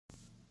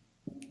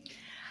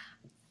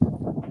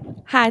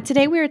Hi,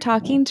 today we are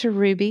talking to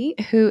Ruby,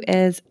 who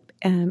is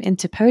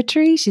into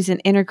poetry. She's an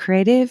inner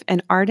creative,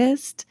 an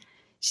artist.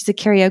 She's a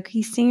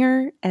karaoke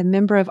singer, a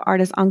member of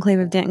Artist Enclave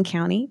of Denton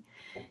County.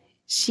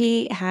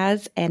 She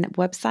has a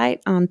website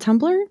on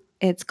Tumblr.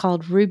 It's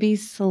called Ruby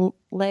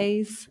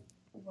Soleils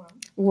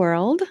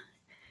World.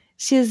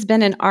 She has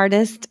been an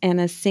artist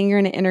and a singer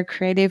and an inner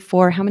creative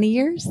for how many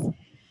years?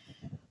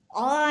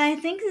 I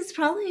think it's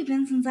probably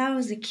been since I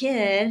was a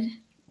kid.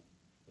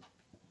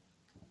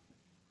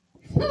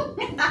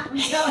 I'm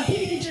telling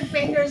you, get your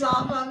fingers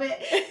off of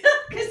it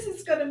because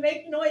it's going to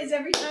make noise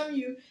every time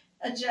you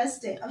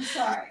adjust it. I'm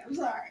sorry.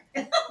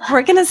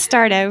 We're going to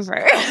start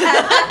over.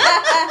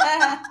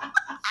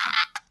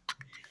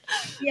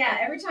 Yeah,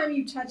 every time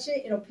you touch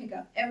it, it'll pick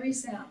up every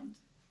sound.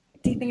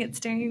 Do you think it's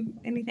doing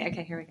anything?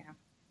 Okay, here we go.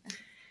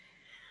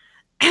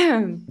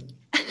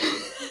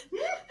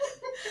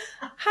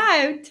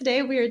 Hi,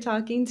 today we are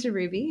talking to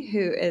Ruby,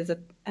 who is a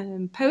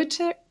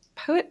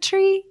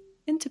poetry,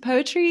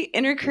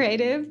 inner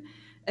creative,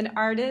 an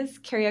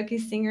artist, karaoke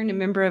singer, and a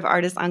member of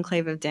Artist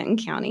Enclave of Denton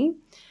County.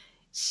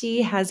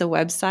 She has a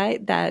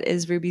website that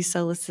is Ruby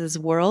Soleils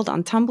World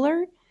on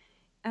Tumblr.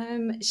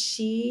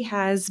 She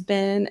has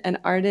been an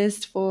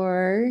artist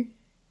for...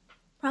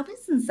 Probably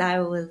since I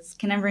was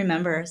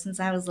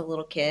a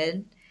little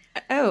kid.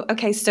 Oh,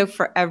 okay, so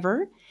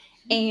forever.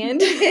 And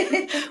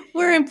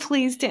we're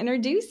pleased to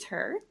introduce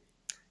her.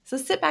 So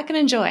sit back and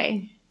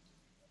enjoy.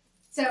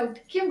 So,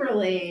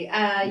 Kimberly,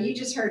 you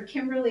just heard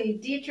Kimberly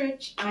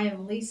Dietrich. I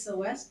am Lisa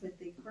West with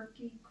the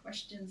Quirky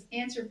Questions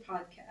Answered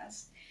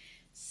podcast.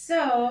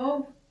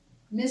 So,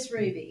 Miss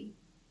Ruby.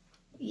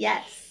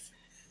 Yes.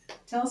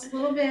 Tell us a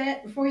little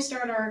bit, before we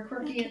start our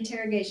quirky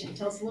interrogation,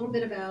 tell us a little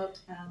bit about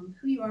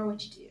who you are,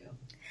 what you do.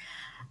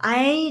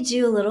 I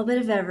do a little bit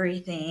of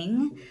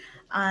everything.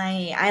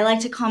 I like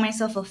to call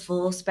myself a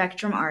full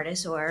spectrum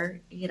artist, or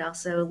you could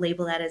also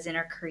label that as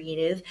inner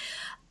creative.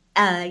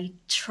 I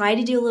try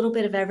to do a little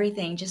bit of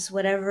everything, just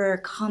whatever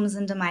comes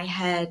into my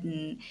head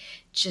and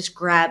just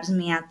grabs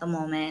me at the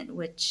moment,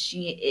 which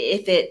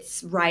if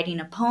it's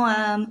writing a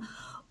poem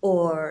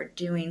or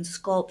doing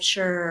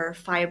sculpture,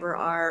 fiber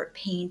art,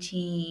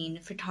 painting,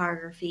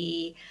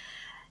 photography,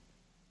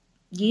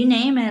 you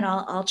name it,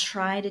 I'll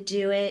try to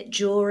do it.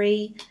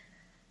 Jewelry.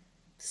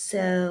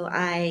 So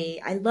I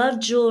love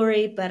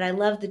jewelry, but I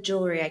love the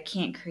jewelry I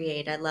can't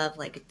create. I love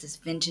like this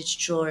vintage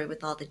jewelry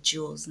with all the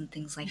jewels and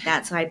things like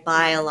that. So I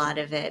buy a lot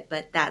of it,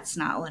 but that's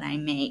not what I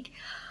make.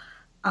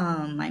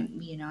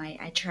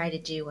 I try to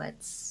do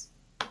what's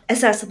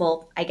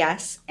accessible, I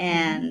guess.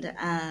 And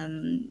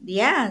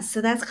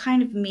so that's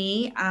kind of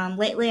me.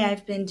 Lately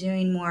I've been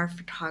doing more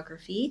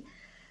photography,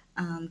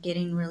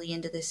 getting really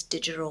into this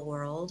digital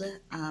world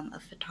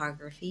of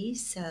photography.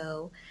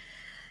 So...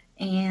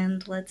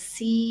 And let's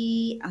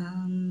see,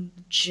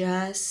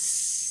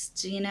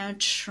 just,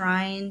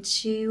 trying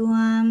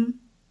to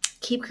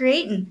keep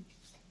creating.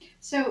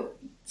 So,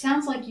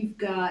 sounds like you've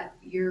got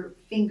your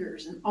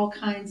fingers in all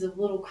kinds of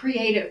little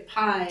creative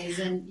pies.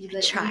 And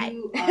that Try.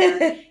 You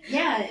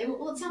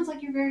are, it sounds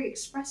like you're very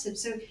expressive.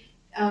 So,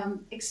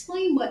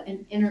 explain what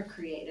an inner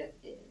creative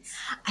is.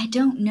 I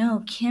don't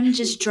know. Kim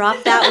just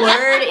dropped that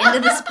word into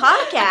this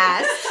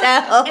podcast.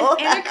 So. An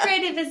inner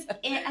creative is,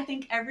 I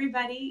think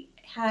everybody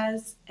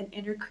has an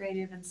inner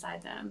creative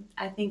inside them.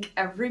 I think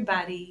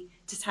everybody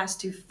just has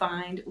to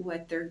find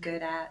what they're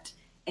good at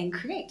and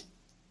create.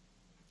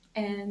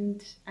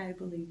 And I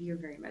believe you're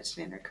very much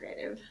an inner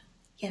creative.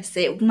 Yes,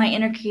 my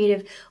inner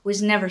creative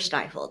was never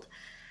stifled.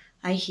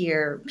 I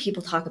hear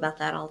people talk about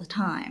that all the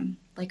time.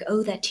 Like,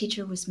 oh, that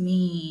teacher was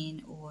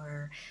mean,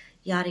 or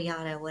yada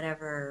yada,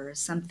 whatever,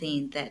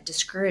 something that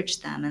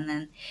discouraged them, and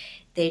then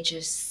they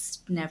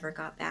just never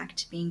got back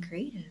to being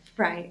creative.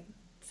 Right.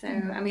 So,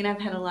 I mean,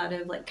 I've had a lot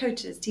of like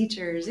coaches,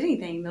 teachers,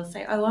 anything. They'll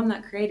say, oh, I'm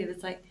not creative.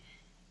 It's like,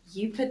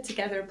 you put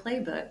together a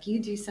playbook.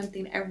 You do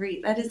something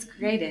that is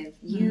creative.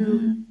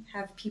 You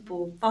have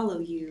people follow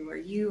you, or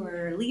you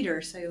are a leader.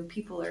 So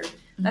people are,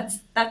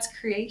 that's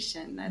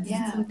creation. That's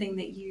something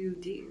that you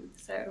do.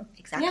 So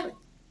exactly.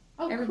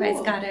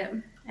 Everybody's got it,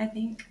 I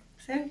think.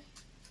 So,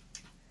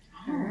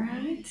 all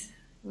right.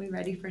 Are we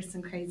ready for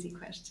some crazy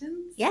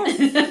questions? Yes.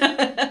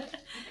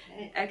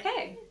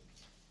 Okay.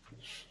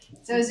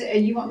 So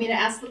you want me to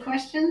ask the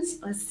questions?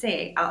 Let's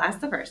see. I'll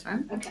ask the first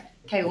one.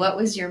 Okay, what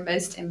was your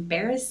most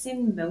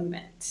embarrassing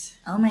moment?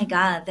 Oh my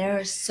God, there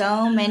are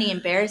so many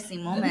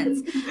embarrassing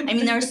moments. I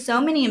mean, there are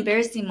so many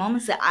embarrassing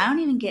moments that I don't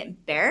even get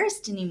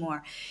embarrassed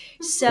anymore.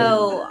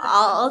 So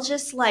I'll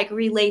just like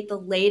relate the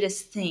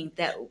latest thing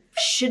that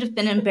should have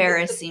been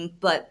embarrassing,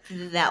 but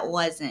that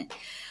wasn't.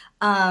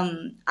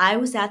 I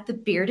was at the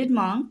Bearded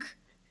Monk.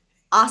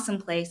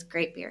 Awesome place,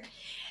 great beer.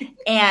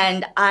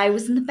 And I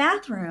was in the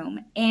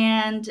bathroom,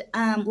 and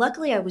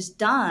luckily I was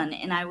done,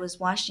 and I was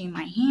washing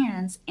my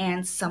hands,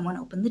 and someone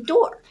opened the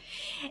door.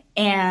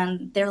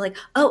 And they're like,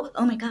 oh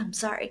my God, I'm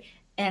sorry.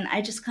 And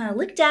I just kind of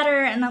looked at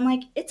her, and I'm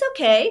like, it's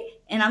okay.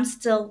 And I'm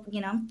still,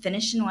 I'm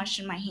finishing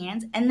washing my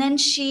hands. And then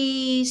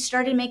she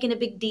started making a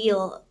big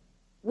deal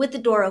with the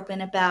door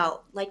open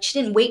about, like, she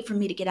didn't wait for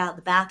me to get out of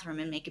the bathroom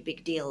and make a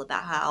big deal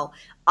about how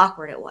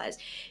awkward it was.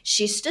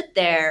 She stood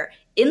there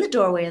in the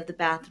doorway of the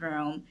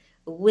bathroom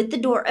with the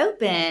door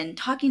open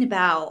talking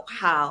about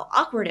how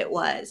awkward it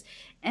was.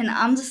 And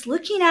I'm just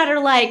looking at her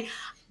like,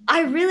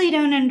 I really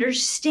don't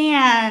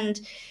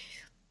understand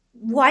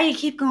why you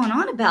keep going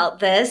on about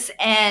this.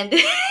 And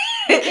because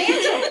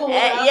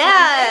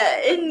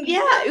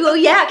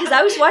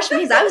I was washing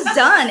my hands, I was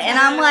done, and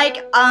I'm like,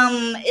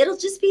 it'll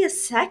just be a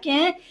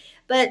second.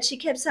 But she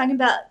kept talking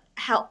about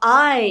how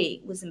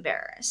I was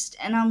embarrassed,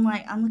 and I'm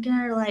looking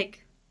at her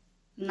like,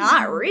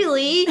 not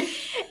really.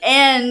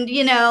 And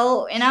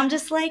and I'm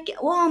just like,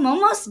 well, I'm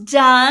almost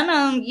done,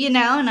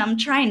 and I'm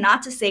trying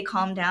not to say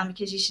calm down,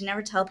 because you should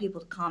never tell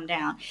people to calm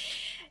down.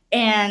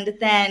 And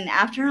then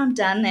after I'm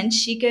done, then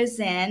she goes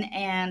in,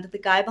 and the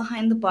guy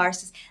behind the bar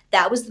says,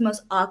 that was the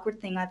most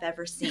awkward thing I've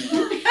ever seen.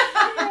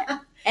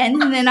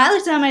 And then I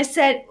looked at him, I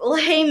said, well,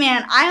 hey,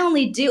 man, I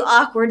only do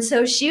awkward,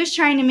 so if she was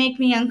trying to make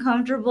me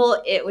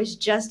uncomfortable, it was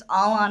just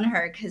all on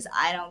her, because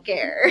I don't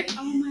care.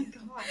 Oh, my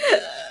God.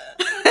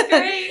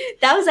 Great.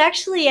 That was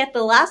actually at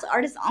the last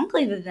Artist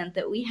Enclave event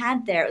that we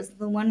had there. It was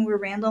the one where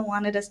Randall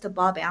wanted us to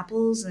bob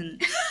apples,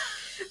 and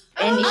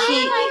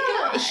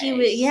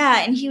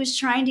he was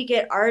trying to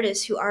get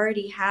artists who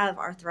already have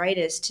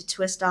arthritis to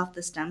twist off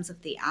the stems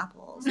of the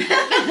apples.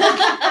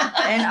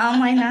 And I'm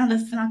like, no,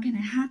 that's not going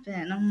to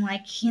happen. I'm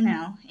like,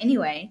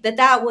 anyway,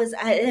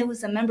 it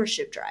was a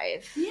membership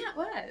drive. Yeah, it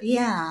was.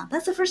 Yeah,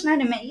 that's the first night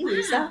I met you,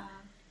 Lisa.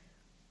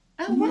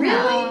 Oh, wow.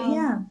 Really?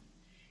 Yeah.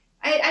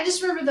 I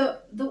just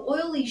remember the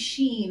oily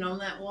sheen on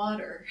that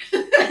water.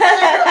 I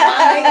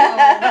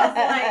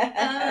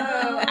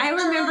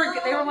remember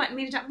they were wanting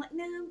me to talk. I'm like,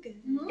 no, I'm good.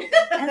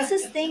 That's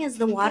this thing, is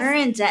the water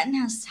in Denton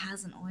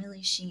has an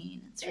oily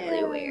sheen. It's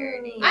really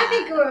weird. Yeah. I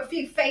think a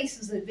few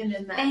faces have been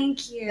in that.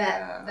 Thank you.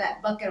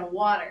 That bucket of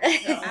water. So.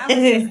 I was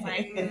just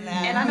like, and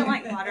I don't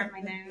like water in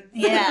my nose.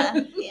 Yeah.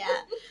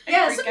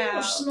 Yeah, some people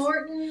were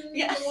snorting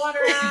the water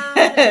out.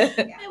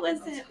 It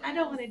wasn't. I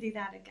don't want to do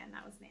that again.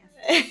 That was nasty.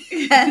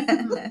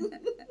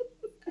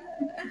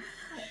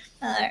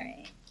 All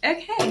right.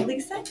 Okay,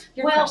 Lisa,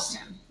 your Well,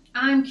 question.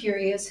 I'm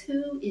curious,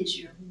 who is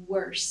your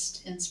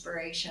worst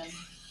inspiration?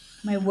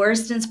 My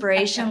worst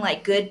inspiration,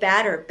 like good,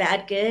 bad, or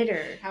bad, good,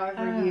 or However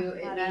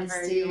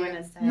whatever you want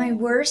to say. My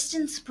worst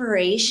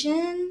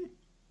inspiration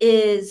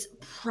is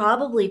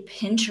probably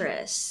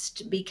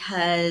Pinterest,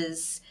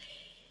 because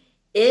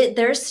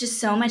there's just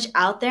so much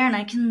out there, and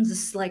I can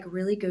just like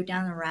really go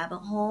down the rabbit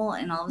hole,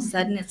 and all of a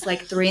sudden it's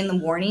like 3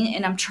 a.m,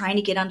 and I'm trying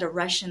to get onto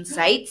Russian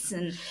sites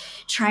and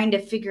trying to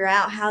figure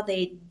out how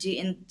they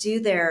do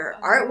their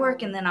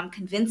artwork, and then I'm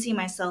convincing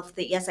myself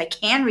that yes, I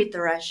can read the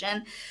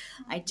Russian.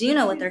 I do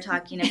know what they're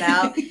talking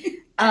about.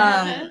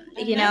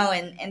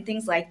 And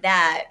things like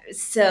that.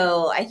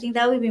 So I think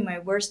that would be my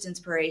worst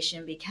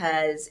inspiration,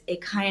 because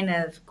it kind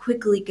of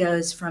quickly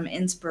goes from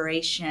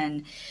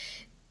inspiration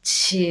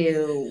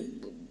to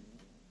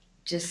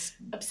just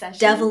obsession.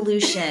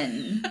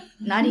 Devolution.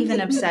 Not even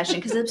obsession,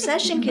 because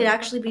obsession could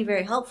actually be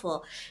very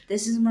helpful.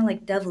 This is more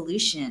like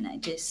devolution. I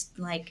just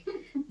like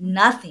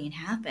nothing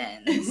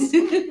happens,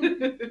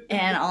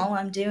 and all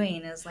I'm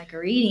doing is like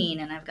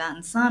reading, and I've got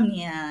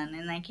insomnia,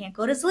 and I can't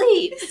go to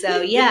sleep.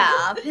 So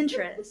yeah,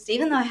 Pinterest.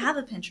 Even though I have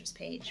a Pinterest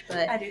page,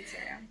 but I do too.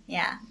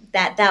 Yeah,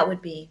 that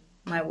would be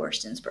my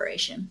worst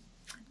inspiration.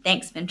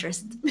 Thanks,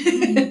 Pinterest.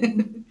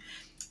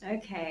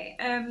 Okay.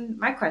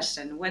 My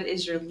question: what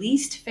is your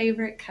least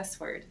favorite cuss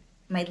word?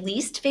 My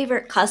least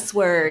favorite cuss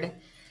word.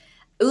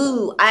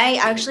 Ooh, I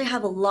actually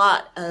have a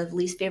lot of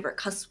least favorite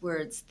cuss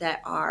words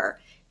that are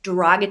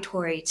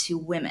derogatory to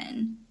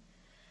women.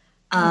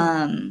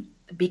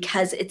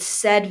 Because it's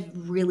said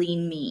really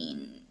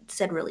mean.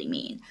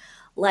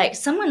 Like,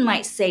 someone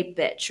might say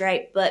bitch,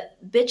 right? But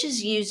bitch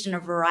is used in a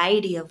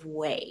variety of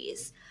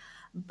ways.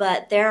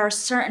 But there are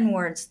certain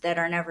words that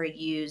are never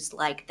used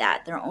like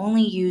that. They're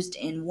only used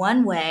in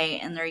one way,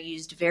 and they're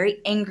used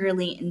very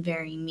angrily and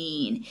very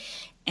mean.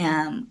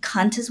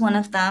 Cunt is one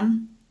of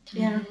them.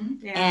 Yeah.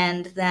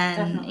 And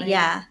then, definitely.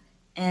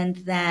 And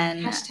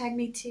then hashtag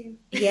me too.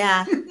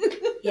 Yeah.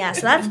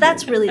 So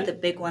that's really the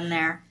big one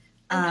there.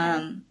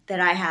 That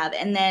I have.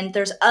 And then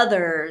there's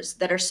others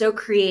that are so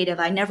creative,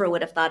 I never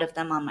would have thought of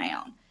them on my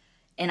own.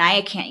 And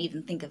I can't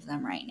even think of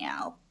them right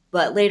now.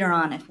 But later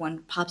on, if one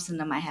pops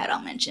into my head,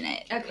 I'll mention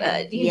it.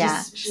 Okay.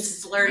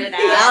 Just blurt it out.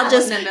 I'll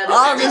just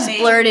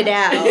blurt it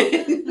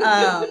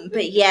out.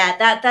 But yeah,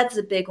 that's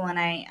a big one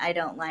I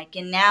don't like.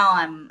 And now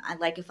I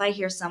like, if I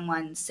hear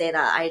someone say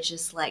that, I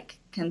just like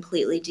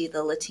completely do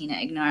the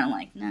Latina ignore. I'm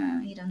like,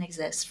 no, you don't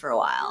exist for a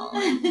while.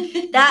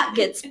 That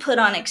gets put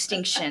on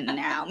extinction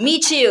now.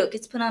 Me too. It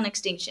gets put on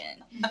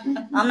extinction.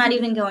 I'm not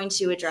even going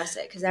to address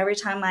it, because every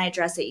time I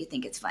address it, you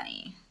think it's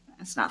funny.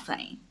 It's not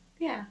funny.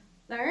 Yeah.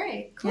 All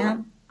right. Cool. Yeah.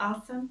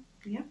 Awesome.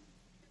 Yeah.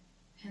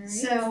 Right.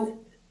 So,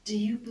 do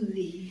you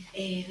believe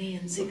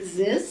aliens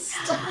exist?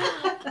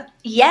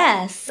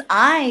 Yes,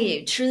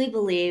 I truly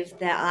believe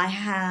that I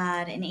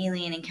had an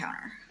alien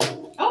encounter.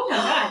 Oh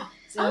my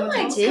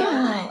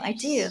God. I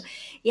do.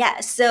 Yeah,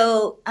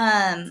 so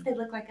Did they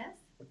look like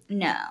us?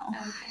 no,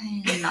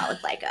 Okay. they did not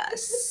look like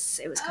us.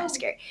 It was kind of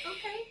scary.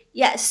 Okay.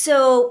 Yeah,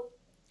 so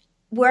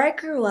where I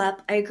grew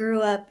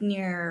up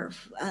near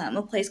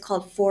a place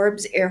called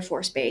Forbes Air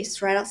Force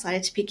Base, right outside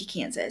of Topeka,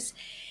 Kansas.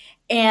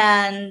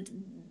 And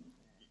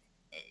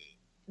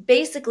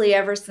basically,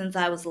 ever since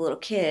I was a little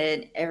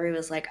kid, everybody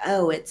was like,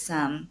 "Oh, it's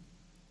a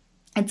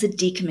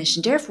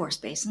decommissioned Air Force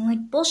base." And I'm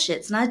like, bullshit,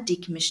 it's not a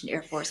decommissioned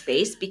Air Force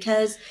base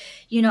because,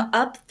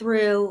 up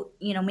through,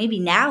 maybe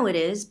now it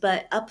is,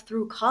 but up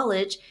through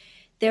college,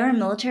 there are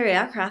military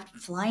aircraft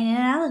flying in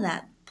and out of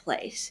that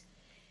place.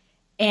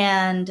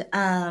 And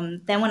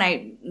then when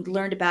I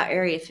learned about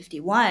Area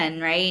 51,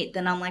 right,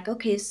 then I'm like,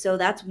 okay, so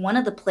that's one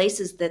of the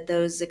places that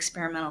those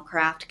experimental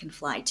craft can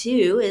fly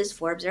to is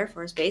Forbes Air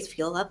Force Base,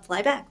 fuel up,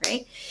 fly back,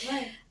 right?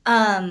 Right.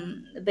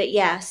 But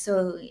yeah,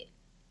 so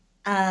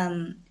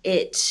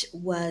it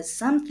was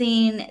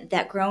something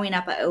that growing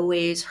up I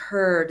always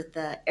heard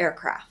the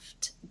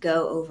aircraft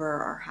go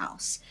over our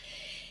house.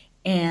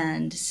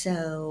 And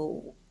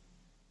so,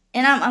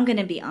 and I'm going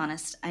to be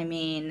honest, I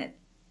mean,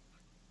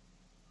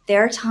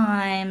 there are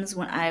times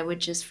when I would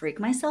just freak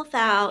myself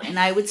out and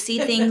I would see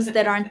things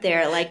that aren't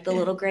there, like the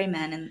little gray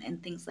men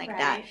and things like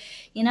that.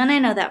 And I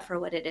know that for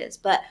what it is.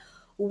 But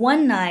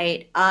one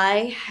night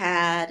I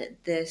had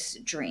this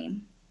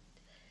dream,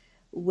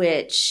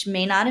 which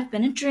may not have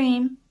been a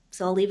dream.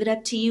 So I'll leave it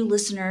up to you,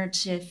 listener,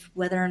 to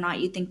whether or not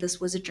you think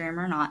this was a dream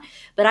or not.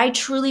 But I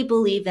truly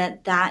believe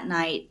that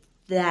night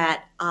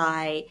that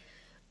I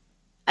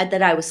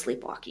was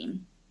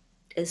sleepwalking,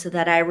 so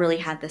that I really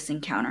had this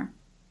encounter.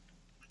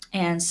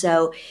 And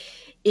so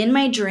in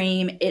my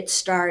dream, it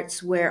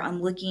starts where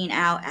I'm looking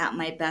out at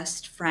my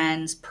best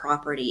friend's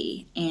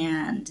property,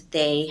 and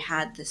they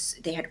had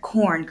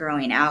corn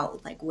growing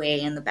out like way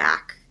in the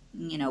back,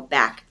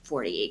 back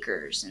 40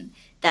 acres. And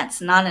that's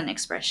not an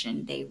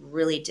expression. They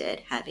really did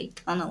have a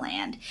ton of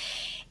land.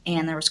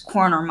 And there was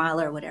corn or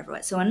milo or whatever it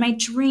was. So in my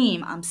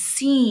dream, I'm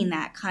seeing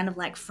that kind of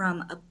like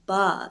from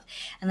above.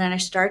 And then I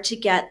start to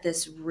get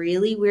this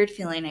really weird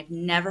feeling. I've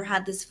never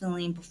had this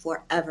feeling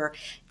before, ever.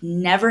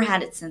 Never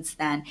had it since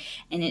then.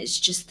 And it's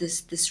just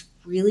this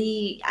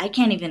really, I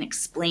can't even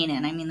explain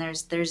it. I mean,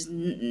 there's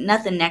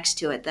nothing next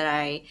to it that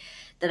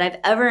I've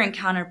ever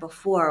encountered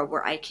before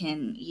where I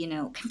can,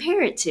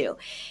 compare it to.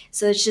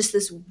 So it's just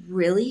this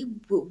really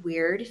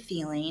weird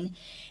feeling.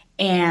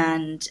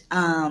 And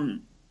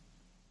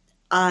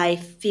I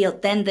feel,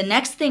 then the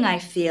next thing I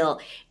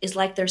feel is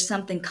like there's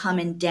something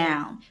coming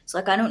down. So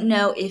like, I don't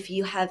know if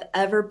you have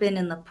ever been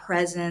in the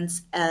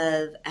presence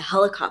of a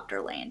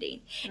helicopter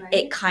landing. Right.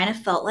 It kind of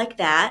felt like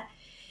that.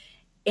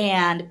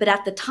 But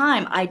at the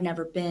time, I'd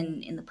never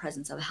been in the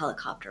presence of a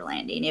helicopter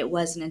landing. It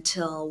wasn't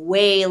until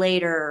way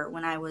later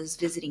when I was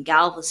visiting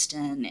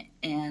Galveston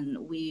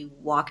and we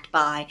walked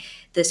by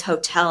this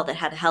hotel that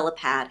had a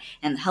helipad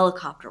and the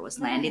helicopter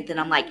was landing. Then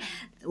I'm like,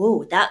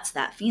 oh, that's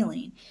that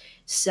feeling.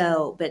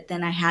 So, but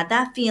then I had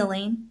that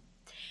feeling,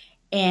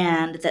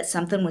 and that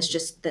something was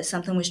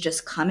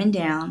just coming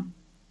down.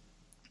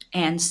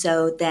 And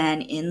so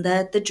then in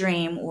the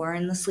dream or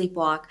in the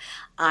sleepwalk,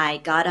 I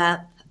got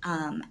up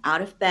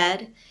out of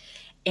bed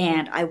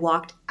and I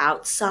walked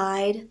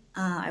outside.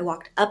 I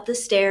walked up the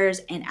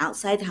stairs and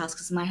outside the house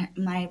because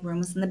my room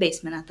was in the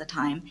basement at the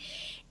time.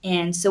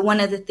 And so one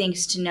of the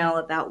things to know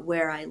about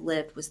where I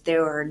lived was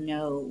there are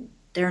no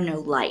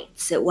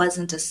lights. It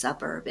wasn't a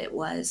suburb. It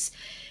was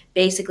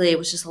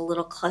just a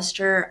little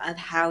cluster of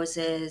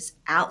houses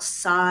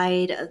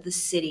outside of the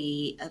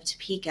city of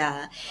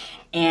Topeka,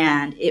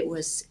 and it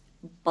was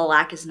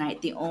black as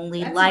night. The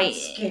only light,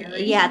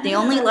 the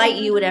only light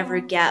you would ever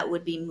get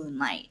would be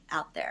moonlight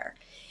out there,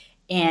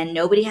 and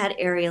nobody had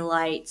area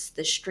lights.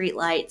 The street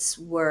lights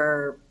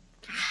were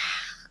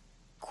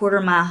quarter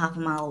mile, half a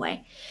mile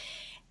away.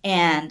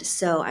 And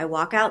so I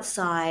walk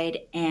outside,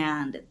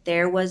 and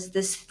there was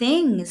this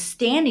thing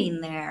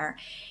standing there.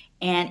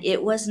 And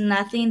it was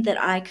nothing that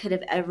I could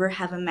have ever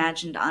have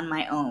imagined on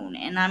my own.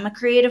 And I'm a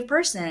creative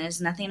person.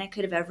 It's nothing I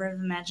could have ever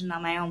imagined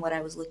on my own what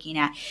I was looking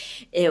at.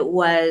 It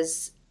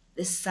was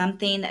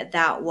something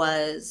that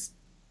was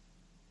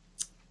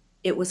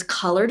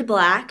colored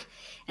black.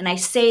 And I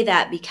say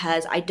that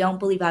because I don't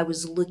believe I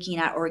was looking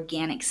at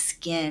organic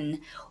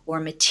skin or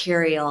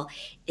material.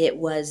 It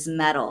was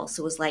metal.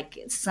 So it was like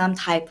some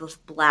type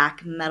of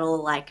black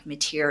metal-like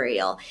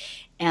material.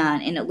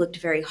 And it looked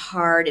very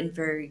hard and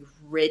very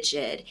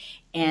rigid,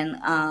 and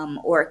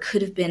or it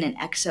could have been an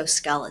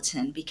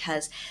exoskeleton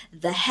because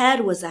the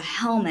head was a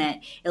helmet.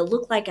 It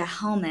looked like a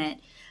helmet,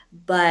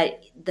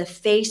 but the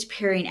face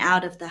peering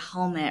out of the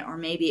helmet, or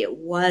maybe it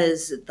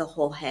was the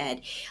whole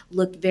head,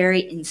 looked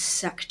very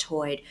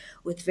insectoid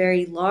with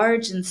very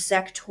large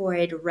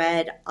insectoid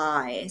red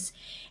eyes.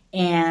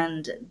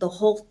 And the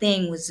whole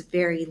thing was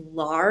very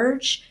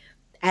large,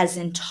 as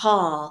in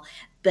tall,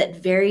 but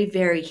very,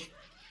 very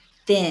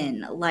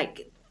thin,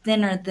 like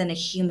thinner than a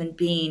human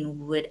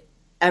being would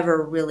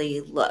ever really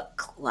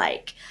look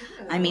like.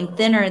 I mean,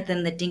 thinner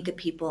than the Dinka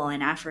people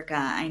in Africa.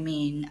 I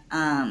mean,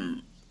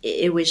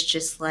 it was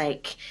just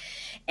like,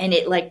 and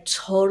it like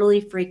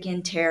totally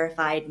freaking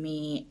terrified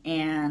me.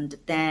 And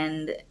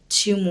then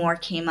 2 more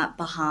came up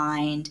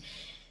behind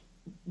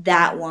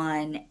that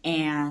one,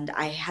 and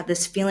I had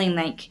this feeling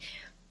like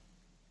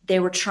they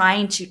were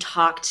trying to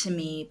talk to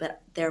me,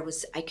 but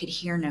I could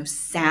hear no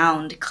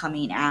sound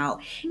coming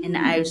out, and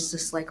I was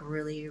just like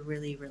really,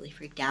 really, really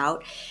freaked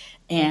out,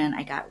 and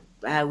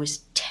I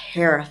was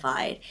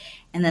terrified.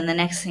 And then the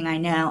next thing I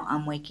know,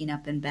 I'm waking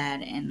up in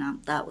bed,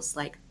 and that was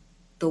like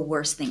the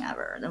worst thing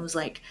ever. That was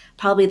like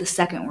probably the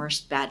second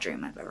worst bad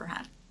dream I've ever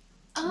had.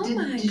 Oh did,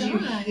 my did you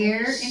gosh.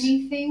 hear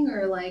anything,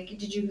 or like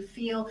did you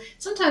feel?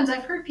 Sometimes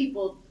I've heard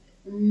people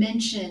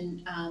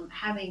mention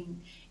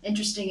having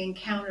interesting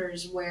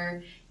encounters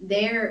where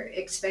they're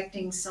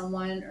expecting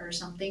someone or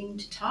something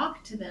to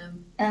talk to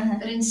them,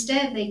 but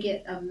instead they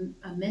get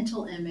a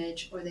mental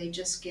image, or they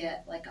just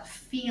get like a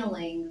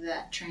feeling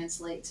that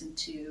translates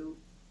into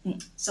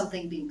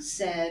something being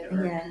said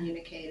or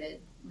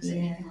communicated. Was it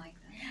anything like that?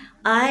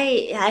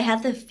 I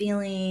had the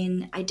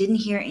feeling I didn't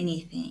hear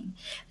anything,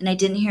 and I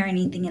didn't hear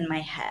anything in my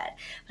head,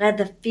 but I had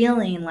the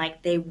feeling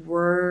like they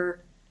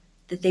were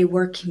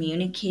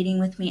communicating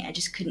with me. I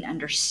just couldn't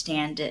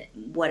understand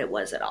what it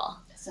was at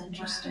all. That's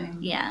interesting. Wow.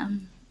 Yeah.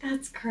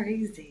 That's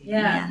crazy.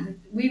 Yeah.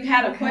 We've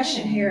had a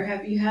question here.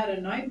 Have you had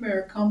a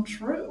nightmare come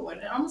true?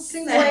 And it almost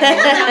seems like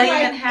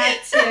I even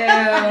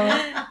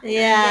had to.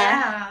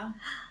 Yeah.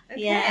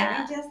 Okay,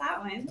 Yeah. we just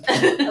that one.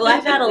 Well,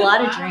 I've had a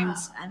lot of Wow.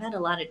 dreams. I've had a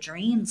lot of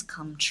dreams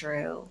come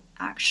true,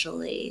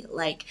 actually.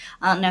 Like,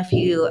 I don't know if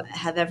you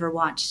have ever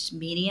watched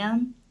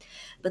Medium,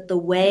 but the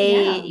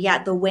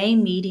way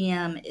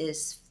Medium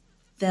is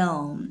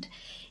filmed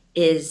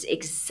is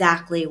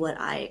exactly what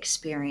I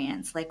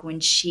experience. Like when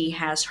she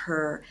has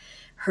her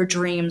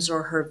dreams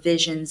or her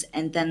visions,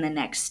 and then the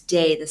next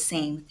day the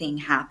same thing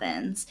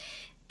happens.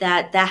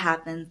 That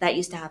happens. That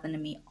used to happen to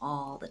me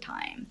all the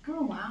time.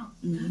 Oh, wow.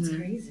 That's Mhm.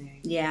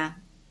 crazy. Yeah.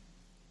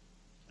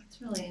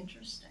 That's really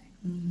interesting.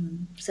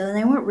 Mm-hmm. So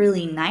they weren't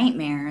really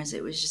nightmares.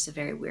 It was just a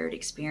very weird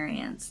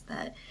experience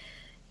that,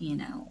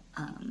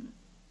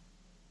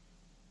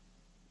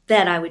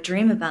 that I would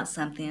dream about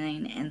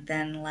something, and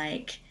then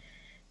like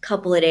a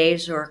couple of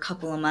days or a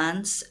couple of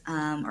months,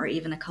 or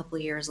even a couple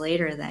of years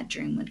later, that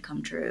dream would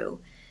come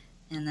true.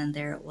 And then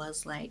there it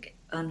was, like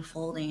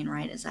unfolding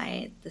right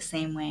the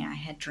same way I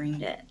had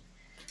dreamed it.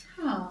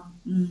 Oh.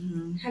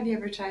 Mm-hmm. Have you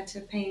ever tried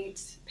to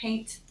paint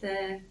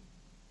the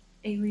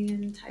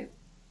alien type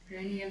or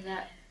any of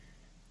that?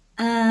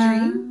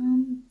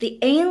 The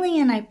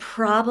alien I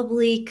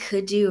probably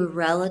could do a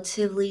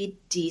relatively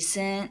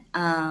decent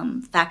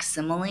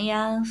facsimile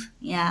of,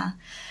 yeah.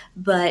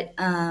 But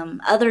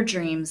other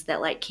dreams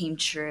that like came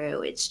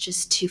true, it's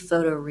just too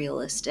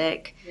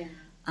photorealistic. Yeah.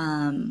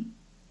 I'm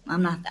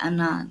not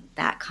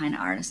that kind of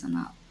artist. I'm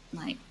not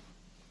like,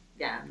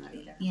 Yeah, I'm not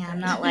either. yeah, I'm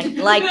not like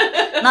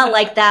not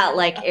like that,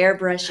 like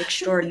airbrush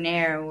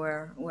extraordinaire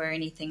where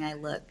anything I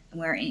look,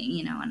 where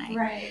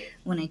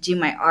when I do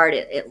my art,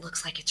 it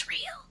looks like it's real.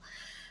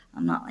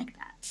 I'm not like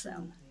that,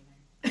 so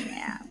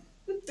yeah.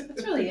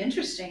 That's really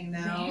interesting,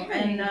 though.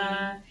 Very.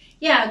 And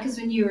yeah, because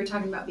when you were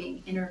talking about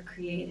being inner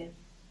creative,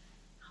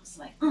 I was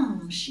like,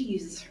 oh, she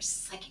uses her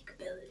psychic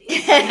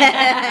abilities.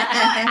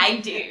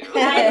 I do.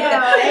 I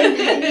know.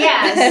 And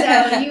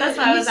yeah, so you, That's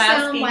why I was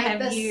sound asking, like have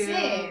the you-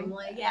 same.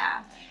 Like,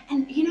 Yeah.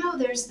 and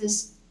there's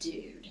this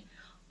dude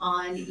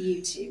on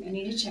YouTube. You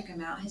need to check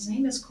him out. His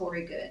name is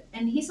Corey Good,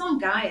 and he's on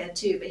Gaia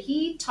too. But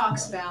he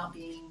talks about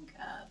being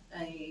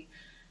a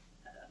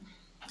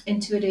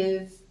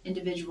intuitive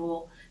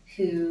individual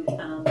who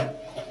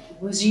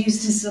was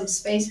used in some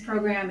space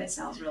program. It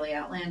sounds really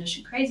outlandish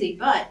and crazy,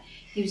 but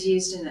he was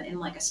used in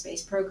like a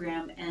space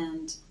program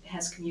and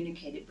has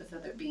communicated with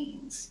other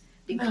beings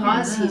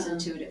because he's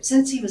intuitive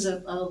since he was a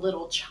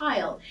little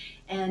child.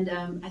 And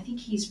I think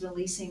he's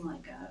releasing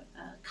like a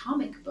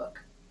comic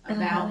book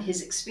about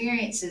his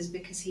experiences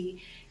because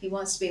he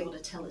wants to be able to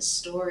tell his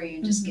story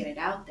and just get it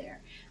out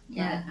there.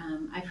 Yeah.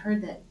 But I've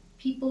heard that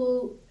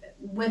people,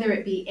 whether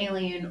it be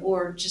alien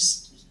or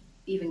just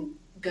even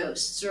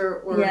ghosts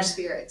or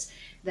spirits,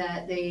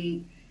 that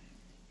they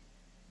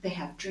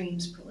have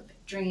dreams,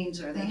 prolific dreams,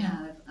 or they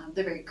have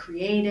they're very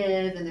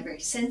creative and they're very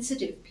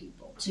sensitive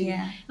people to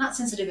not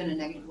sensitive in a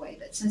negative way,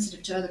 but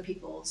sensitive to other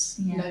people's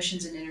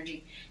emotions and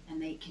energy,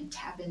 and they can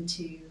tap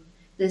into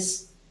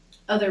this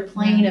other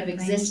plane of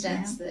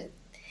existence that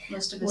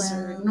most of us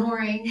are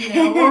ignoring,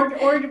 or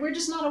we're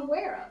just not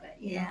aware of it.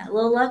 Yeah.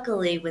 Well,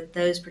 luckily with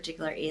those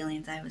particular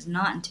aliens, I was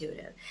not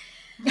intuitive.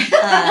 Not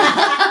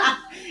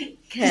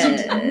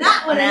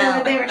what I know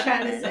what they were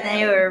trying to say.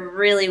 They were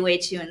really way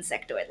too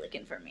insectoid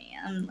looking for me.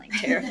 I'm like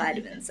terrified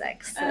of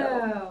insects. So.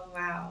 Oh,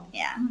 wow.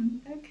 Yeah.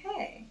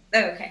 Okay.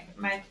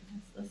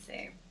 Let's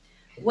see.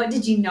 What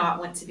did you not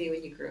want to be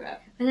when you grew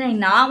up? What did I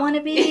not want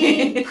to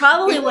be?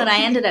 Probably what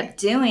I ended up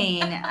doing.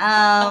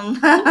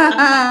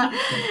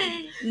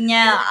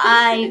 No,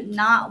 I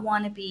not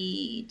want to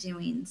be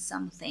doing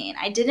something.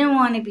 I didn't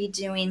want to be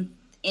doing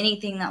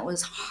anything that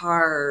was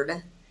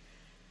hard.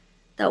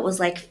 That was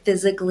like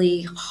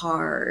physically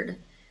hard.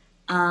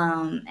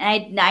 And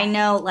I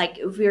know, like,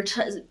 if we were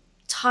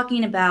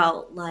talking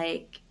about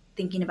like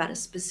thinking about a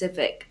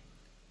specific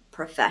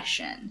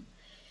profession.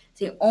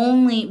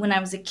 When I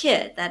was a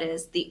kid, that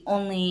is the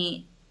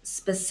only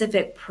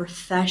specific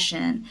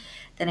profession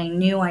that I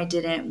knew I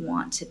didn't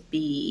want to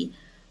be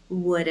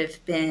would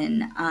have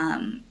been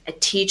a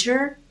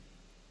teacher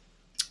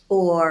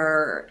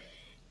or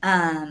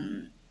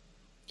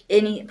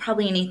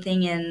probably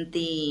anything in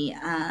the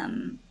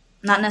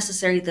not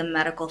necessarily the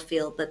medical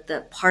field, but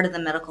the part of the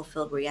medical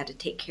field where you had to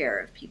take care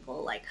of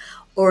people, like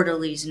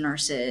orderlies,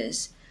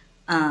 nurses,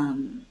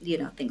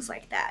 things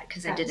like that.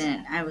 Because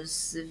Gotcha. I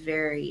was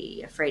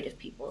very afraid of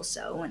people,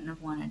 so I wouldn't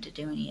have wanted to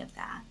do any of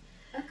that.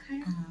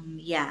 Okay.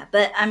 Yeah,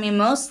 but I mean,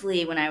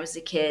 mostly when I was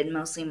a kid,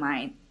 mostly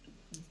my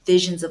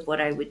visions of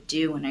what I would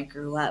do when I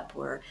grew up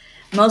were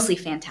mostly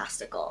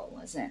fantastical.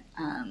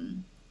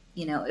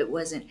 It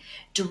wasn't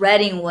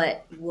dreading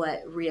what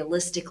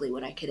realistically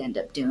what I could end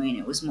up doing.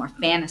 It was more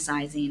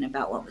fantasizing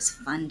about what was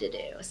fun to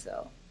do.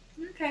 So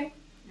Okay.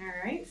 All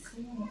right.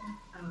 Cool.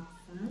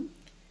 Awesome.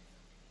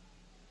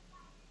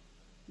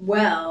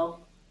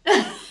 Well,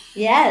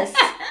 yes,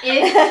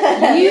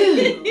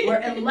 if you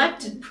were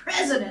elected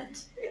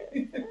president,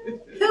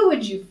 who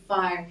would you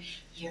fire?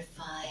 You're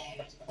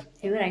fired.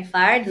 who would I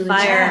fire? Who would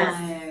Fire. you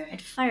fire?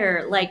 I'd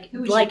fire Who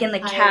would like you in the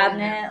fire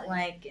cabinet, now?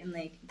 like in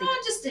the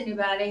Oh, just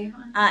anybody.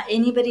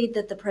 anybody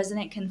that the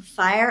president can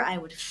fire, I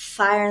would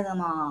fire them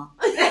all.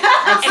 And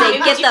I'd who say,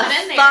 would get you put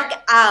in the there?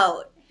 fuck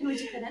out. Who would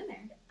you put in there?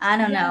 I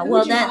don't Yeah, know. who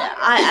Well, would you then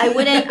hire? I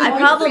wouldn't. All your I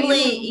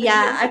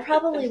family.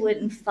 probably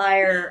wouldn't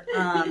fire.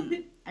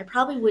 I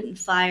probably wouldn't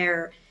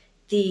fire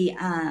the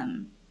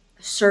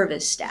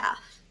service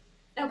staff.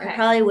 Okay. I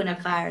probably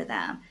wouldn't fire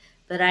them,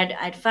 but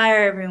I'd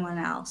fire everyone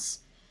else,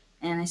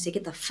 and I say,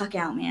 get the fuck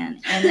out,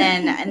 man.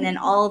 And then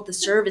all of the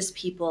service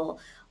people,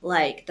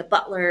 like the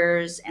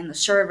butlers and the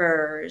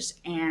servers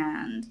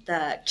and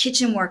the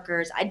kitchen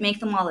workers, I'd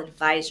make them all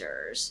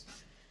advisors.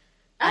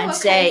 Oh, I'd okay,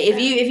 say so-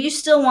 if you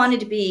still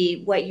wanted to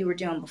be what you were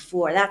doing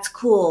before, that's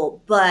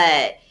cool.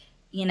 But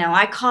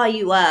I call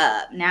you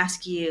up and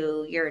ask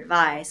you your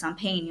advice. I'm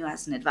paying you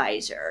as an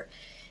advisor,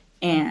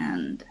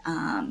 and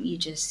you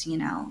just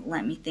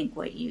let me think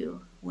what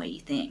you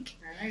think.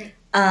 All right.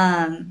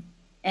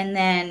 And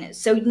then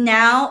so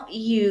now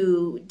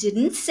you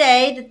didn't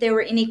say that there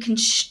were any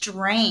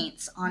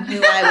constraints on who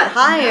I would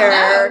hire.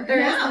 No, there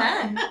is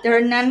none. There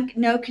are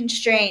no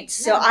constraints.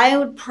 So No. I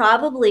would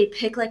probably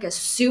pick like a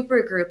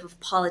super group of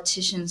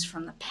politicians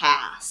from the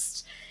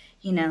past.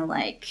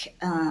 Like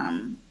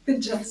The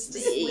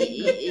Justice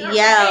League.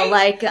 yeah,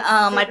 like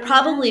I'd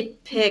probably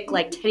pick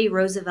like Teddy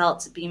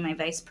Roosevelt to be my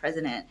vice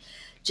president.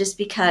 Just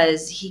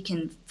because he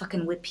can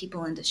fucking whip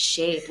people into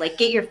shape. Like,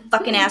 get your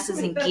fucking asses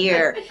in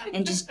gear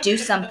and just do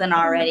something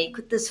already.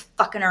 Quit this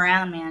fucking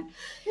around, man.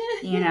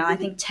 I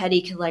think Teddy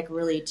could like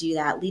really do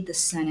that. Lead the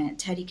Senate.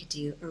 Teddy could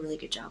do a really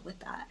good job with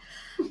that.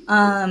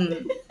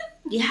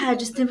 Yeah,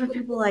 just different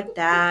people like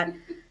that.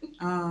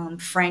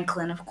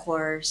 Franklin, of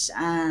course.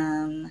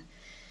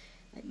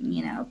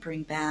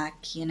 Bring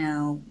back, I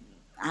don't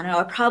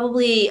know,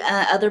 probably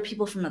other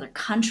people from other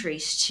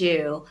countries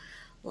too.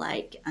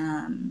 Like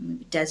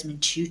maybe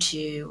Desmond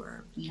Tutu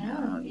or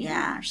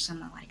or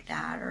something like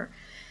that, or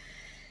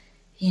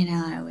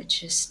I would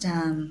just I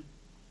don't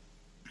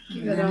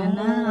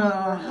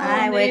know.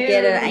 I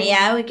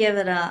would give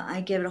it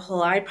a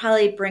whole. I'd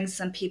probably bring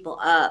some people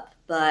up,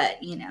 but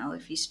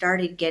if you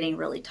started getting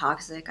really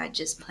toxic, I'd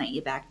just plant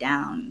you back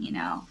down.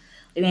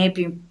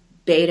 Maybe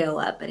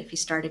Beto up, but if you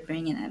started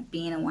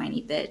being a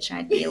whiny bitch,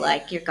 I'd be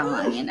like, you're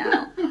gone.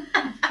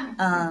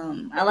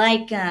 I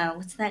like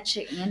what's that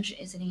chick?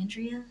 Is it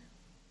Andrea?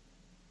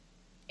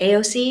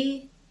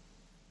 AOC?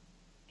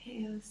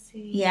 AOC.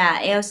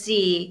 Yeah,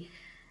 AOC.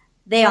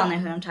 They all know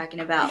who I'm talking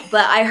about.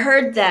 But I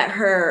heard that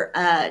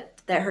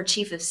her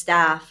chief of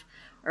staff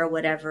or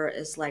whatever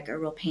is like a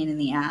real pain in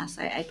the ass.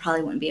 I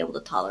probably wouldn't be able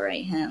to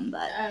tolerate him,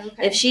 but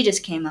Okay. if she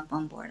just came up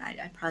on board,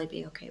 I'd probably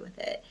be okay with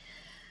it.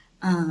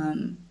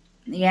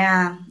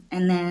 Yeah,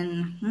 and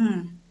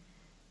then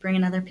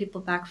bringing other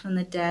people back from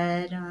the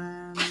dead.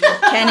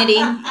 Kennedy,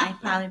 I'd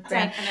probably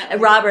bring. Definitely.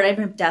 Robert, I'd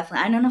bring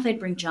definitely. I don't know if I'd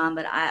bring John,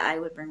 but I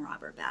would bring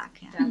Robert back.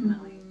 Yeah.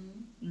 Definitely.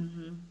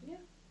 Mm-hmm. Yeah.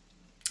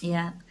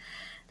 Yeah,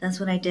 that's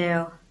what I do.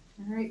 All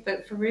right,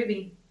 vote for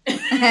Ruby.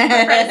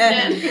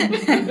 president.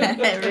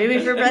 Ruby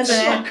for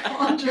president. She'll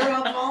conjure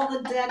up all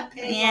the dead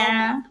people.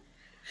 Yeah.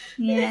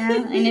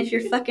 And if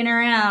you're fucking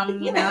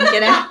around,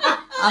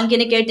 I'm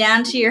gonna go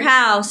down to your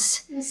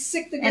house. We'll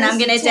sick the And I'm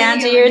gonna ghost of down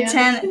to Teddy your on you.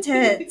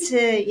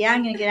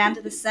 I'm gonna get down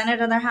to the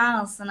Senate of their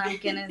house, and I'm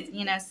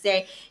gonna,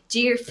 say,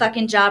 do your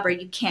fucking job, or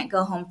you can't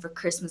go home for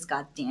Christmas,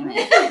 god damn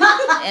it.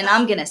 And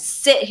I'm gonna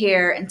sit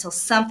here until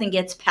something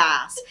gets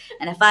passed,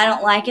 and if I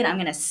don't like it, I'm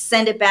gonna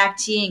send it back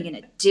to you and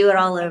gonna do it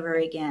all over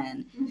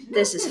again.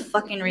 This is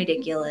fucking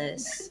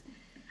ridiculous.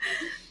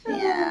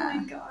 Yeah. Oh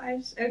my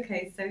gosh.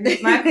 Okay, so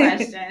here's my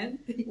question.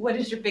 What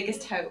is your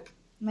biggest hope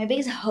My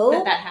biggest that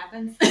hope. that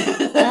happens?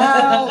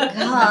 Oh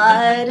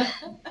God.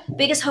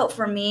 Biggest hope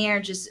for me, or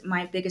just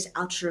my biggest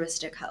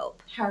altruistic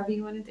hope. However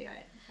you want to do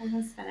it. I'm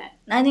going to spin it.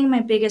 I think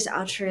my biggest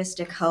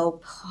altruistic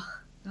hope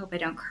I hope I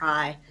don't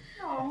cry.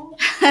 Oh,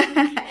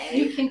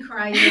 you can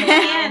cry. You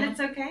And it's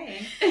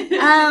okay.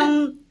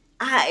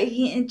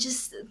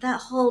 Just that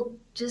whole,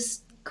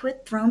 just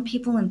quit throwing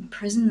people in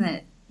prison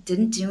that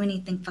didn't do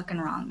anything fucking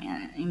wrong,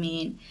 man. I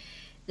mean,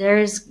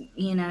 there's,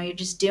 you're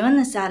just doing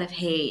this out of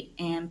hate,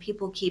 and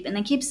people keep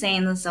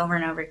saying this over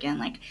and over again,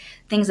 like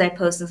things I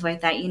post and stuff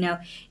like that. You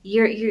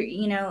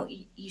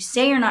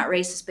say you're not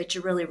racist, but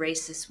you're really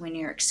racist when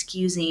you're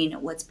excusing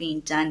what's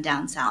being done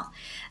down south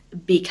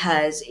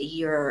because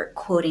you're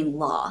quoting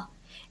law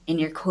and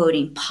you're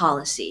quoting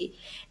policy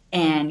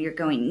and you're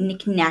going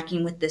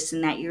knick-knacking with this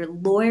and that. You're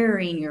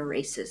lawyering your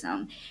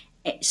racism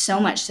so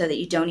much so that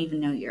you don't even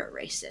know you're a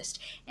racist.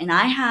 And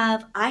I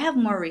have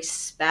more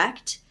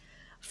respect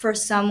for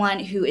someone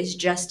who is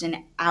just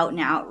an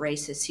out-and-out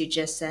racist, who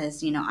just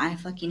says, I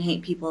fucking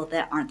hate people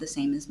that aren't the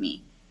same as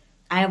me.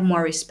 I have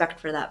more respect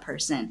for that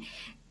person.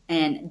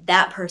 And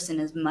that person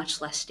is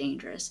much less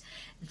dangerous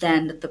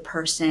than the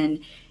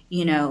person,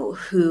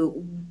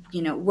 who,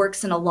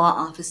 works in a law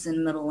office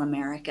in middle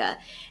America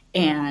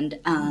and,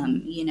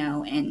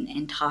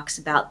 and talks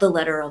about the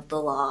letter of the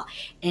law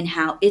and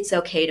how it's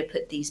okay to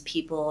put these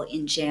people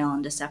in jail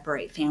and to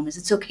separate families.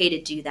 It's okay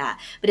to do that.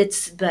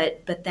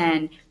 But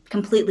then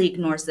completely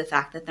ignores the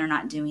fact that they're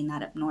not doing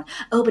that up north.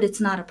 Oh, but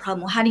it's not a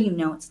problem. Well, how do you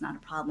know it's not a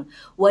problem?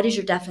 What is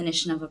your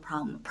definition of a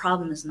problem? A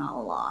problem is not a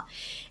law.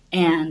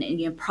 And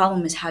your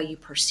problem is how you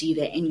perceive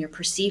it. And you're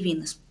perceiving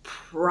this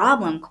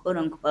problem, quote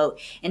unquote,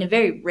 in a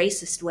very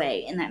racist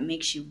way. And that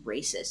makes you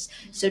racist.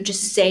 So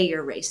just say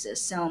you're racist.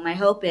 So my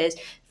hope is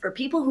for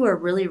people who are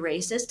really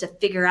racist to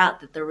figure out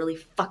that they're really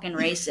fucking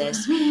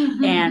racist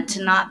and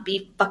to not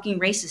be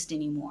fucking racist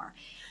anymore.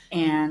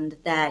 And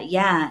that,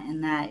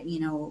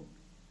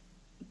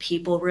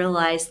 people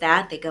realize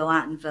that, they go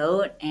out and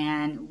vote,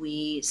 and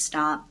we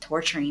stop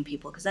torturing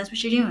people, because that's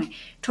what you're doing,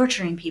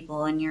 torturing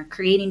people, and you're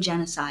creating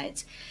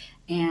genocides.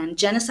 And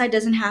genocide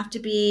doesn't have to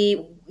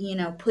be,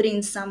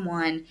 putting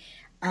someone,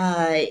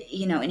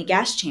 in a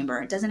gas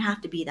chamber. It doesn't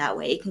have to be that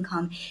way. It can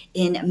come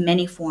in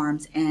many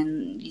forms,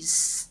 and,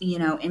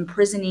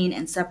 imprisoning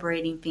and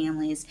separating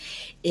families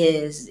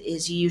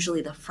is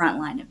usually the front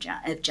line of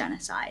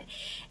genocide.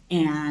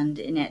 And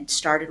it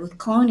started with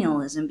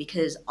colonialism,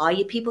 because all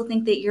you people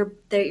think that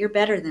you're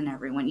better than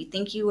everyone. You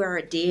think you are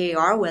a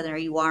DAR, whether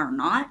you are or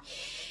not.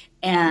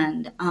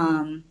 And,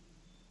 and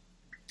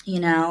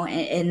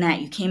that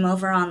you came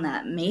over on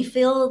that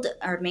Mayfield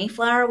or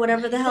Mayflower,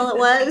 whatever the hell it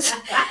was,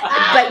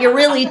 but you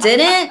really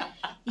didn't.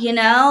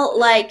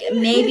 Like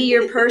maybe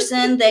your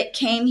person that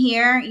came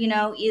here,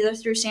 either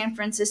through San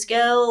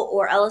Francisco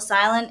or Ellis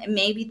Island, and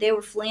maybe they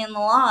were fleeing the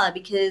law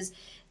because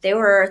they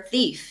were a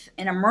thief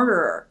and a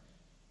murderer.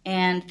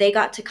 And they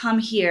got to come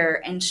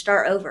here and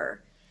start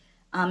over.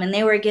 And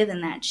they were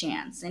given that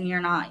chance. And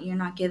you're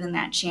not given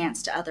that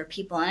chance to other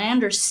people. And I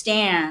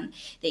understand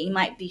that you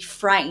might be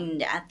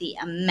frightened at the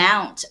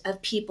amount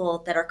of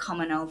people that are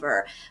coming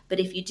over. But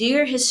if you do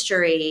your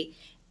history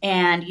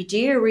and you do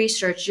your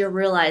research, you'll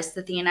realize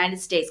that the United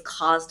States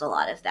caused a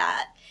lot of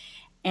that.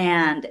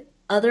 And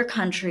other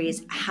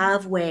countries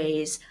have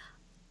ways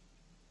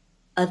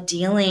of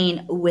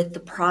dealing with the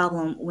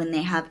problem when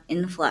they have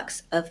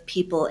influx of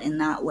people in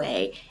that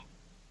way.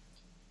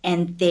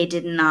 And they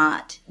did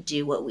not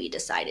do what we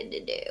decided to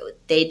do.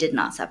 They did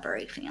not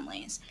separate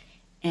families.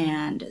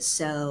 And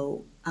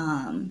so,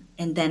 and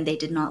then they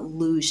did not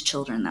lose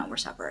children that were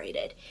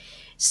separated.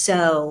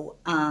 So,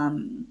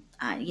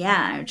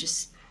 I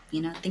just,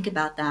 think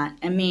about that.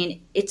 I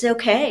mean, it's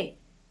okay.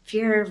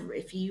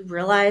 If you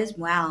realize,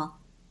 wow,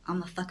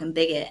 I'm a fucking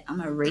bigot, I'm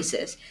a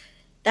racist,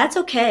 that's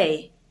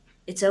okay.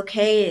 It's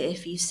okay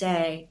if you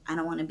say, I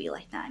don't want to be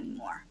like that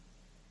anymore.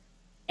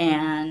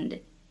 And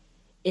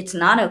it's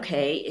not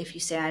okay if you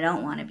say, I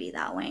don't want to be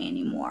that way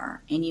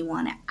anymore, and you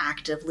want to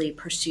actively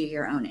pursue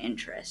your own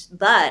interests.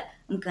 But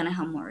I'm going to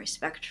have more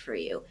respect for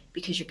you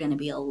because you're going to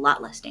be a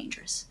lot less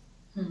dangerous.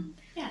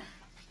 Yeah.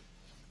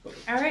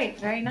 All right.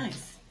 Very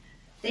nice.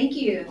 Thank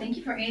you. Thank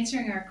you for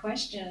answering our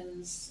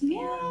questions. Yay.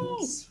 And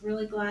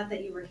really glad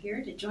that you were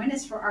here to join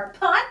us for our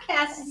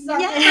podcast. This is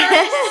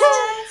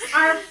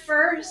our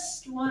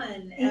first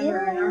one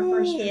ever, and our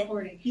first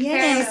recording.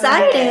 Yeah, So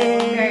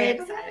excited. Very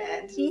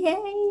excited.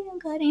 Yay, I'm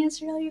glad I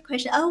answered all your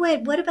questions. Oh,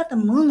 wait, what about the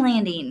moon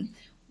landing?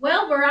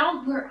 Well, we're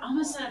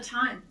almost out of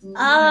time. We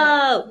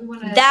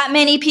wanna That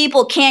many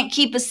people can't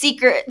keep a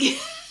secret.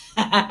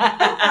 There's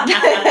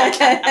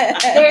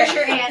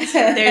your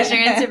answer. There's your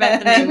answer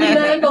about the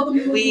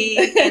moon. We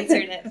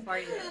answered it for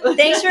you.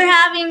 Thanks for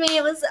having me.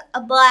 It was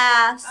a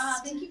blast.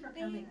 Thank you for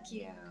coming. Thank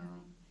you.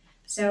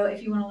 So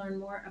if you want to learn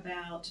more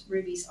about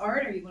Ruby's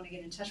art, or you want to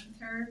get in touch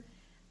with her,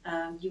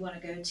 you want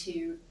to go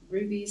to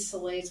Ruby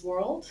Soleils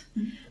World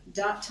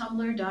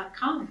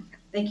 .tumblr.com.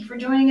 Thank you for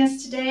joining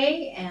us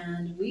today,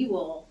 and we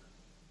will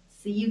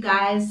see you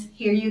guys,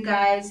 hear you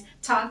guys,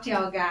 talk to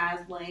y'all guys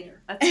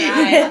later. That's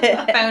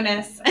right.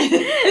 Bonus.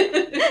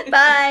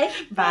 Bye.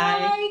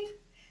 Bye.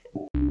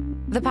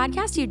 The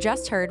podcast you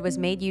just heard was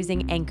made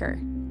using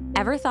Anchor.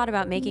 Ever thought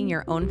about making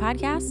your own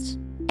podcast?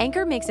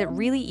 Anchor makes it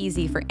really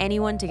easy for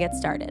anyone to get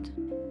started.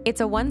 It's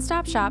a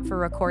one-stop shop for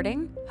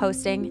recording,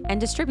 hosting,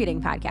 and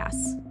distributing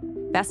podcasts.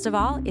 Best of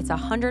all, it's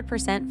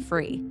 100%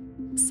 free.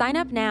 Sign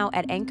up now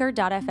at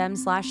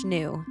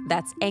anchor.fm/new.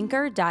 That's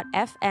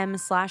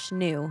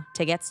anchor.fm/new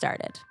to get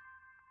started.